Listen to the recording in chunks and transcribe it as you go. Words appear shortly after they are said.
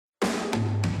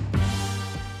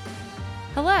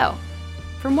Hello!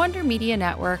 From Wonder Media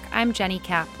Network, I'm Jenny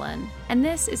Kaplan, and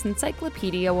this is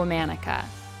Encyclopedia Womanica.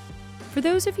 For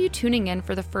those of you tuning in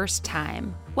for the first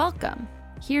time, welcome.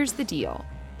 Here's the deal.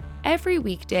 Every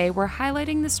weekday, we're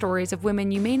highlighting the stories of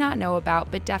women you may not know about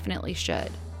but definitely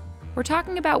should. We're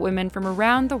talking about women from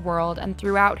around the world and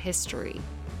throughout history.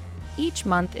 Each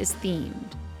month is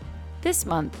themed. This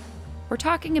month, we're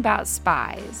talking about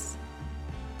spies.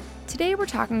 Today we're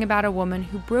talking about a woman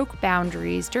who broke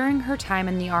boundaries during her time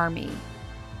in the Army.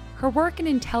 Her work in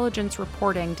intelligence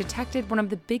reporting detected one of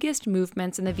the biggest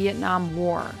movements in the Vietnam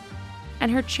War,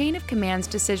 and her chain of command's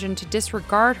decision to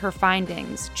disregard her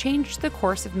findings changed the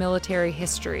course of military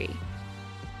history.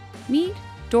 Meet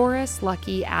Doris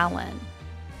Lucki Allen.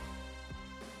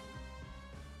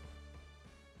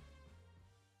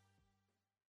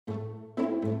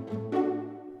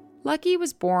 Lucki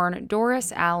was born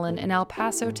Doris Allen in El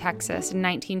Paso, Texas in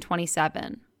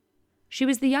 1927. She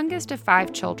was the youngest of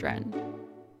 5 children.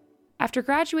 After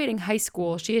graduating high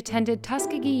school, she attended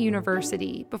Tuskegee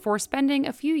University before spending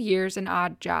a few years in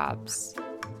odd jobs.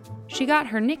 She got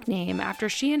her nickname after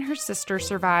she and her sister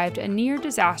survived a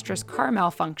near-disastrous car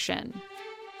malfunction.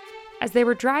 As they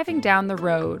were driving down the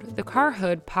road, the car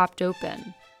hood popped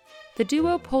open. The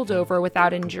duo pulled over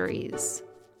without injuries.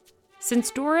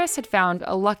 Since Doris had found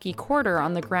a lucky quarter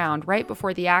on the ground right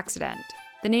before the accident,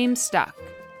 the name stuck.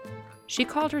 She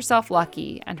called herself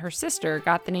Lucki, and her sister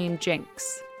got the name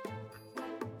Jinx.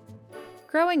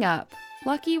 Growing up,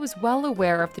 Lucki was well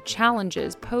aware of the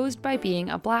challenges posed by being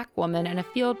a Black woman in a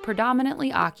field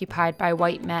predominantly occupied by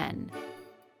white men.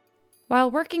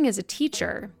 While working as a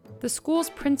teacher, the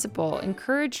school's principal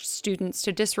encouraged students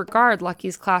to disregard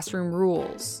Lucki's classroom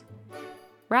rules.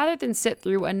 Rather than sit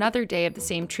through another day of the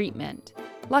same treatment,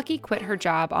 Lucki quit her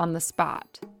job on the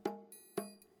spot.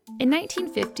 In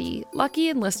 1950, Lucki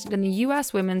enlisted in the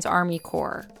U.S. Women's Army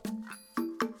Corps.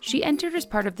 She entered as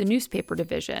part of the newspaper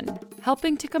division,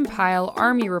 helping to compile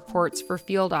Army reports for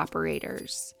field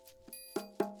operators.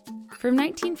 From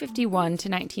 1951 to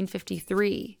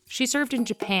 1953, she served in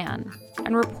Japan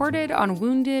and reported on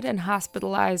wounded and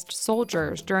hospitalized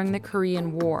soldiers during the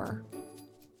Korean War.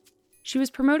 She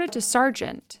was promoted to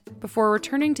sergeant before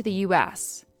returning to the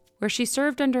U.S., where she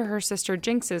served under her sister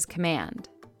Jinx's command.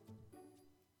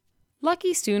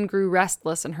 Lucki soon grew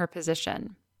restless in her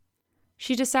position.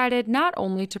 She decided not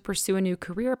only to pursue a new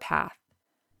career path,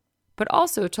 but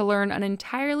also to learn an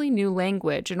entirely new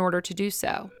language in order to do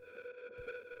so.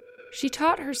 She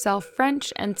taught herself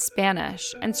French and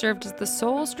Spanish and served as the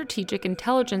sole strategic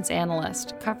intelligence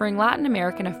analyst covering Latin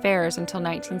American affairs until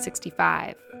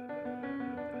 1965.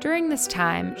 During this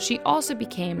time, she also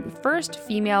became the first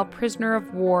female prisoner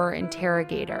of war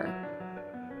interrogator.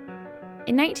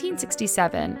 In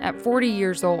 1967, at 40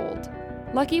 years old,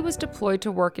 Lucki was deployed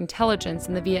to work intelligence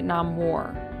in the Vietnam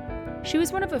War. She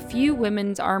was one of a few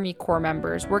women's Army Corps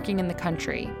members working in the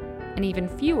country, and even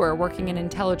fewer working in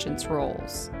intelligence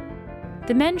roles.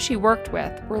 The men she worked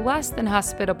with were less than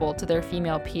hospitable to their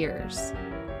female peers.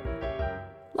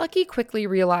 Lucki quickly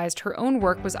realized her own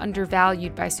work was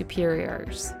undervalued by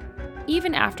superiors.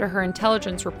 Even after her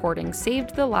intelligence reporting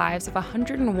saved the lives of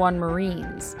 101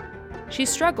 Marines, she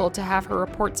struggled to have her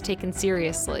reports taken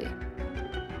seriously.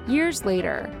 Years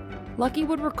later, Lucki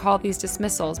would recall these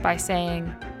dismissals by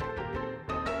saying,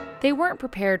 "They weren't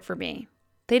prepared for me.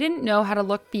 They didn't know how to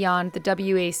look beyond the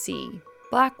WAC,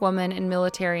 Black Woman in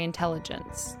Military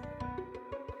Intelligence."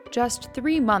 Just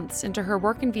 3 months into her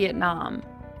work in Vietnam,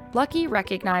 Lucki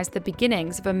recognized the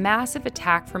beginnings of a massive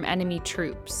attack from enemy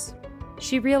troops.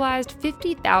 She realized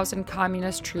 50,000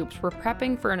 communist troops were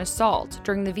prepping for an assault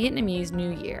during the Vietnamese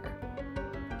New Year.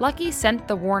 Lucki sent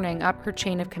the warning up her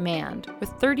chain of command, with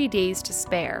 30 days to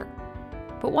spare.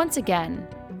 But once again,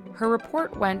 her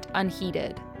report went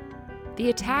unheeded. The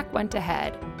attack went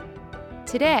ahead.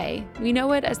 Today, we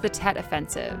know it as the Tet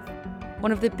Offensive,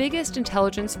 one of the biggest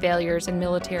intelligence failures in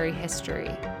military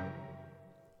history.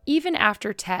 Even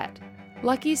after Tet,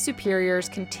 Lucki's superiors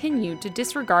continued to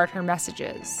disregard her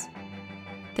messages.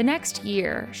 The next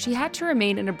year, she had to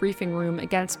remain in a briefing room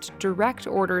against direct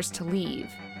orders to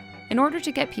leave, in order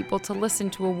to get people to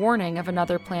listen to a warning of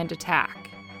another planned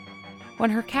attack. When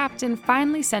her captain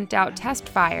finally sent out test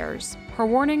fires, her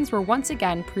warnings were once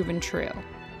again proven true,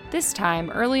 this time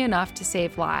early enough to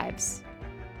save lives.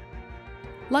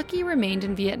 Lucki remained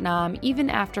in Vietnam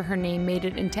even after her name made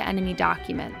it into enemy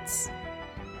documents.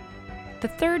 The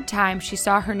third time she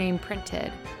saw her name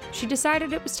printed, she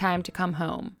decided it was time to come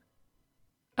home.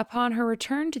 Upon her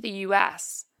return to the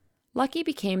U.S., Lucki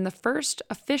became the first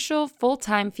official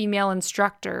full-time female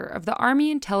instructor of the Army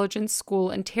Intelligence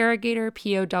School Interrogator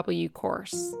POW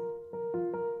course.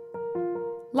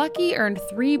 Lucki earned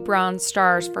 3 Bronze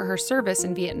Stars for her service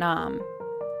in Vietnam.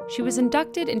 She was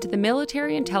inducted into the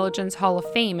Military Intelligence Hall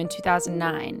of Fame in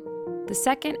 2009, the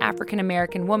second African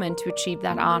American woman to achieve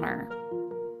that honor.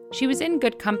 She was in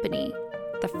good company.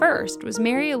 The first was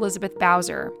Mary Elizabeth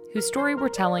Bowser, whose story we're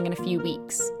telling in a few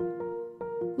weeks.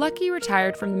 Lucki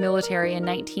retired from the military in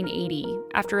 1980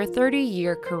 after a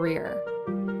 30-year career.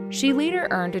 She later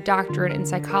earned a doctorate in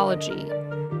psychology.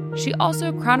 She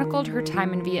also chronicled her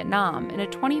time in Vietnam in a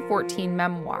 2014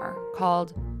 memoir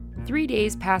called 3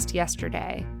 Days Past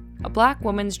Yesterday, A Black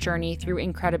Woman's Journey Through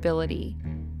Incredibility.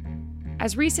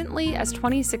 As recently as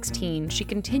 2016, she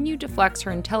continued to flex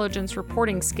her intelligence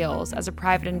reporting skills as a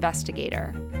private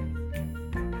investigator.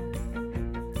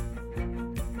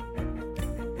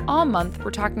 All month,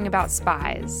 we're talking about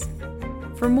Spies.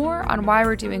 For more on why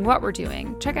we're doing what we're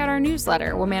doing, check out our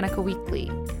newsletter, Womanica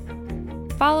Weekly.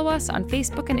 Follow us on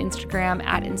Facebook and Instagram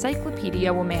at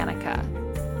Encyclopedia Womanica.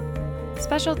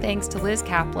 Special thanks to Liz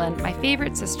Kaplan, my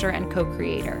favorite sister and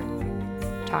co-creator.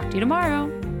 Talk to you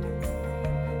tomorrow.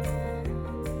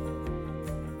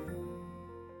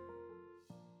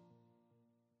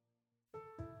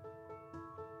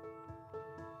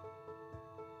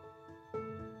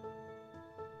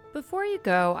 Before you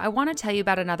go, I want to tell you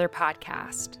about another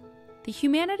podcast. The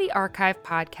Humanity Archive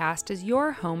podcast is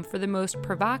your home for the most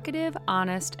provocative,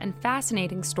 honest, and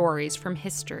fascinating stories from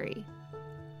history.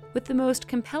 With the most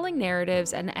compelling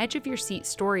narratives and edge-of-your-seat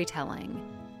storytelling,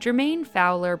 Jermaine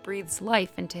Fowler breathes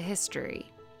life into history,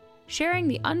 sharing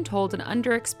the untold and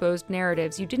underexposed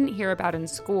narratives you didn't hear about in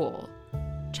school,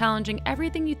 challenging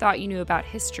everything you thought you knew about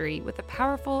history with a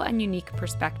powerful and unique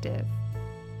perspective.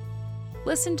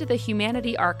 Listen to the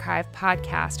Humanity Archive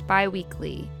podcast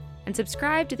bi-weekly and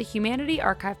subscribe to the Humanity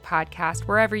Archive podcast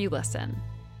wherever you listen.